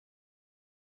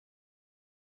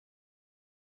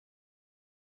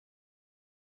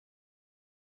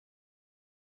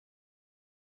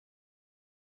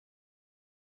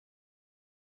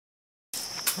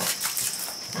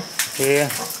Yeah.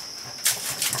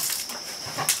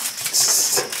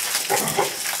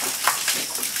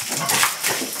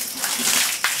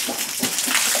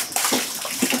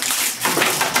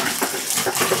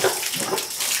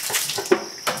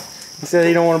 He said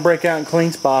he don't want to break out in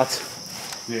clean spots.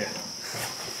 Yeah.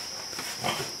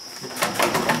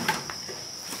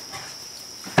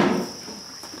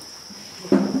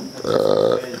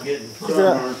 Getting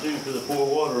sunburned too for the pour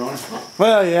water on it.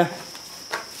 Well, yeah.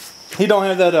 He don't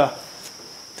have that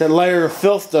that layer of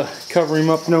filth to cover him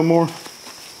up no more.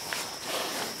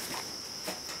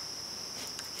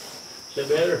 Is that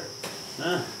better?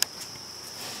 Huh?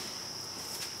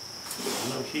 I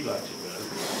know she likes it better.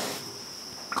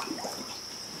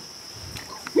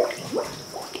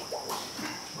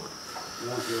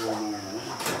 Won't go on there, huh?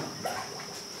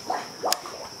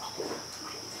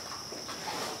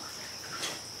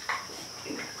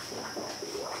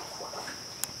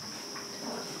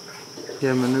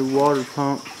 Give him a new water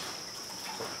pump.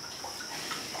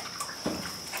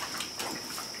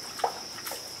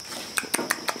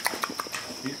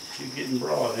 She's getting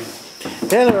broad, ain't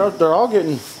it? Yeah, they're all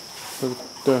getting,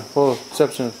 well,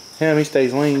 exception of him, he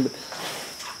stays lean, but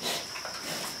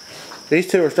these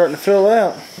two are starting to fill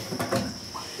out.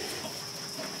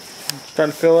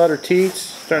 Starting to fill out her teats,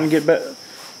 starting to get back,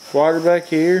 water back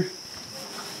here.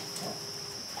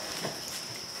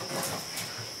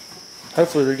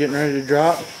 Hopefully they're getting ready to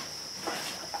drop.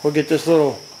 We'll get this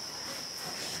little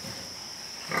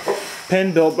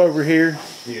pen built over here.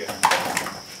 Yeah.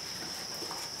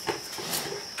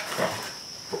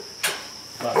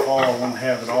 By fall, I want to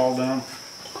have it all done.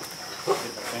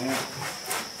 Get the pan.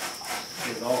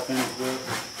 Get it all finished up.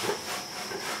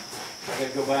 I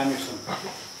gotta go buy me some.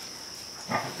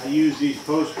 I use these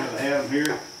posts because I have them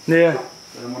here. Yeah.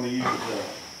 But I'm going to use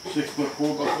 6-foot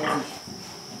 4x4s.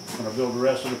 I'm going to build the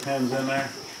rest of the pins in there.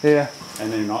 Yeah.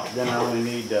 And then I only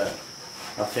need,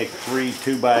 I'll take 3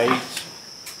 2x8s,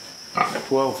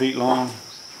 12 feet long,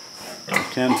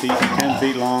 10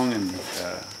 feet long, and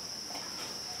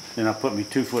then I'll put me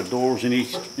 2-foot doors in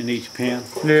each pin.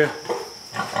 Yeah.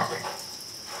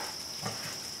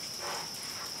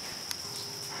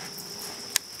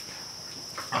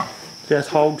 That's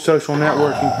Hog Social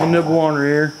Networking. He nibble on her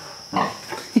ear.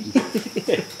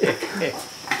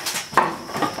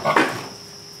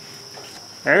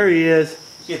 There he is.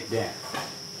 Get down.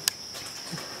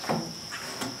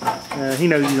 He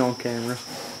knows he's on camera.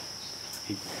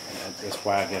 That's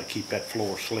why I gotta keep that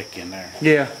floor slick in there.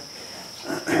 Yeah.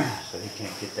 So he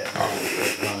can't get that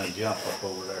run and jump up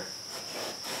over there.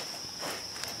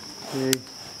 Yeah.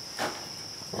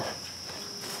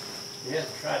 He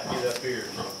hasn't tried to get up here.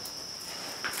 So.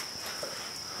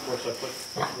 Of course, I put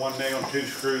one nail and 2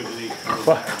 screws in each screw.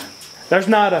 Well, there's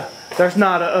not a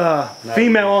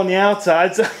female on the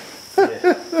outside, so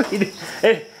Yeah.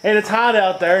 and it's hot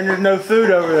out there, and there's no food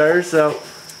over there, so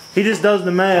he just does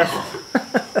the math.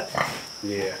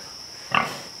 Yeah.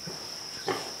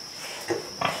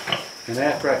 And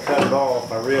after I cut it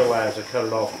off, I realized I cut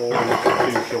it off 4 inches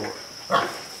too short.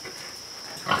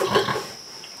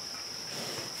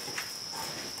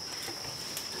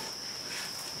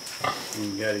 And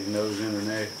he got his nose in her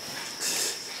neck.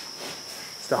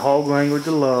 It's the hog language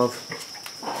of love.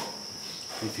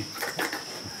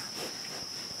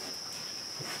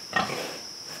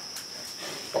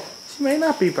 She may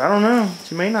not be, I don't know.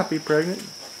 She may not be pregnant.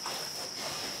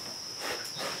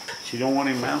 She don't want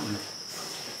him mounting.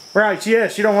 Right, yeah,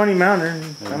 she don't want him out there.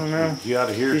 I don't know. She out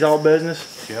of here. She's all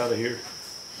business. She out of here.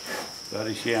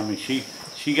 I mean, she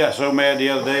got so mad the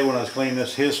other day when I was cleaning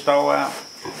his stall out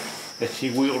that she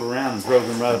wheeled around and drove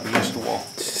him right up against the wall.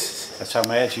 That's how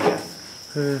mad she got.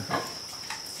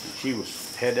 She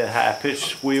had that high-pitched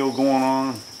squeal going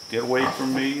on. Get away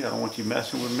from me. I don't want you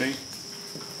messing with me.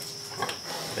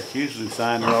 That's usually a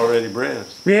sign they're already bred.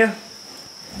 Yeah.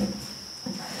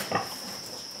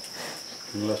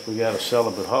 Unless we got a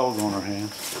celibate hog on our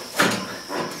hands.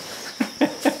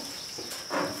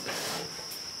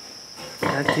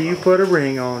 Until you put a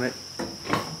ring on it.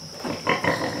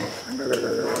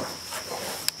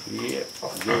 Yep.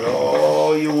 Get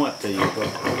all you want till you put a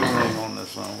ring on this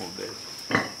son of a bitch.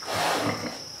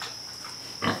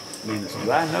 Means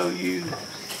I know you.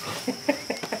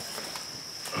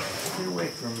 Get away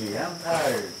from me. I'm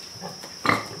tired.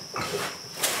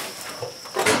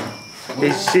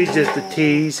 She's just a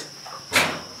tease.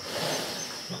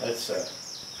 That's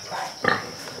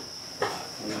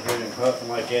when you hear him puffing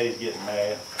like that, he's getting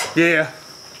mad. Yeah.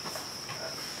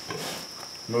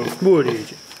 Move. What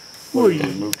is it? What is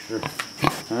it? Mookster?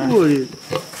 Huh? What is it?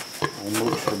 Old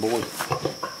Mookster boy.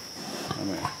 Come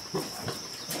here.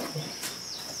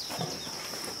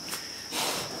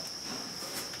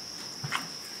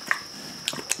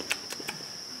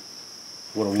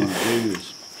 what I want to do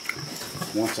is,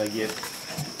 once I get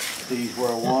these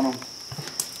where I want them,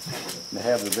 to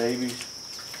have the babies,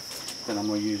 then I'm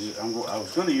going to use it. I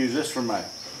was going to use this for my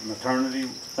maternity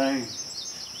thing,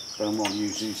 but I'm going to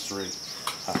use these three.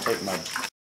 I'll take my